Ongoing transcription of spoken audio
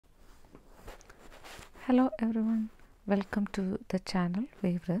Hello everyone, welcome to the channel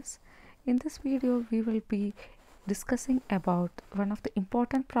Waveless. In this video we will be discussing about one of the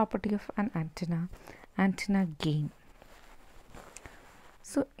important property of an antenna gain.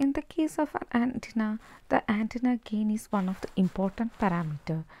 So in the case of an antenna, the antenna gain is one of the important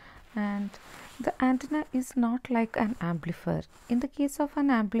parameter, and the antenna is not like an amplifier. In the case of an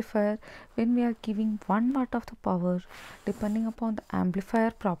amplifier, when we are giving 1 watt of the power, depending upon the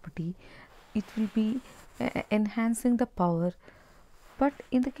amplifier property, it will be enhancing the power. But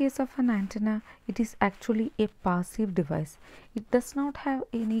in the case of an antenna, it is actually a passive device. It does not have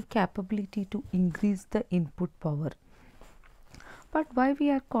any capability to increase the input power. But why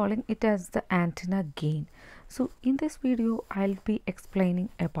we are calling it as the antenna gain? So in this video I'll be explaining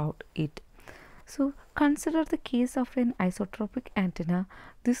about it. So consider the case of an isotropic antenna.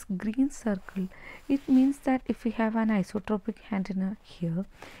 This green circle, it means that if we have an isotropic antenna here,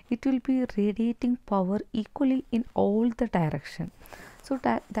 it will be radiating power equally in all the direction. So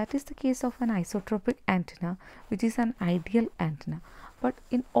that is the case of an isotropic antenna, which is an ideal antenna. But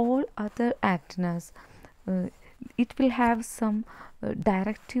in all other antennas, it will have some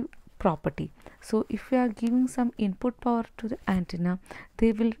directive property. So if we are giving some input power to the antenna,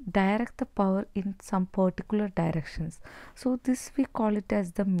 they will direct the power in some particular directions. So this we call it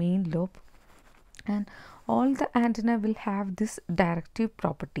as the main lobe, and all the antenna will have this directive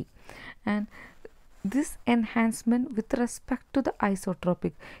property. And this enhancement with respect to the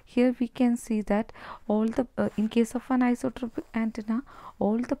isotropic, here we can see that all the in case of an isotropic antenna,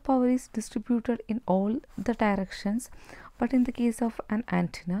 all the power is distributed in all the directions, but in the case of an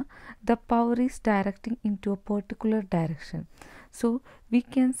antenna, the power is directing into a particular direction. So we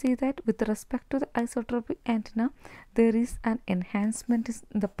can say that with respect to the isotropic antenna, there is an enhancement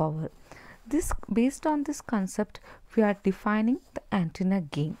in the power. This, based on this concept, we are defining the antenna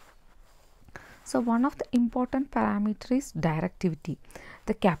gain. So one of the important parameters is directivity.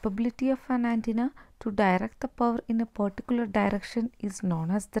 The capability of an antenna to direct the power in a particular direction is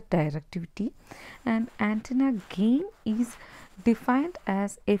known as the directivity, and antenna gain is defined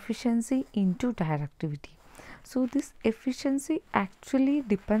as efficiency into directivity. So this efficiency actually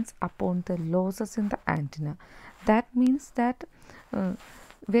depends upon the losses in the antenna. That means that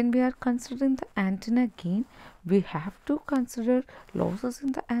when we are considering the antenna gain, we have to consider losses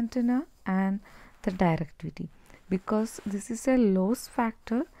in the antenna and the directivity. Because this is a loss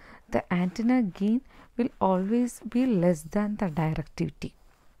factor, the antenna gain will always be less than the directivity.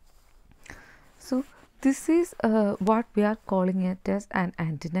 So this is what we are calling it as an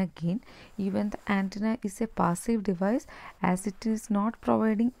antenna gain. Even the antenna is a passive device, as it is not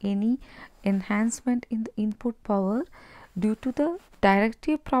providing any enhancement in the input power. Due to the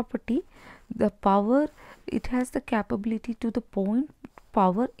directive property, the power, it has the capability to the point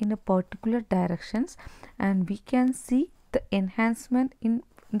power in a particular directions, and we can see the enhancement in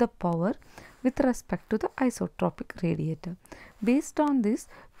the power with respect to the isotropic radiator. Based on this,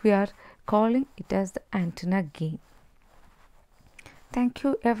 we are calling it as the antenna gain. Thank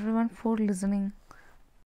you everyone for listening.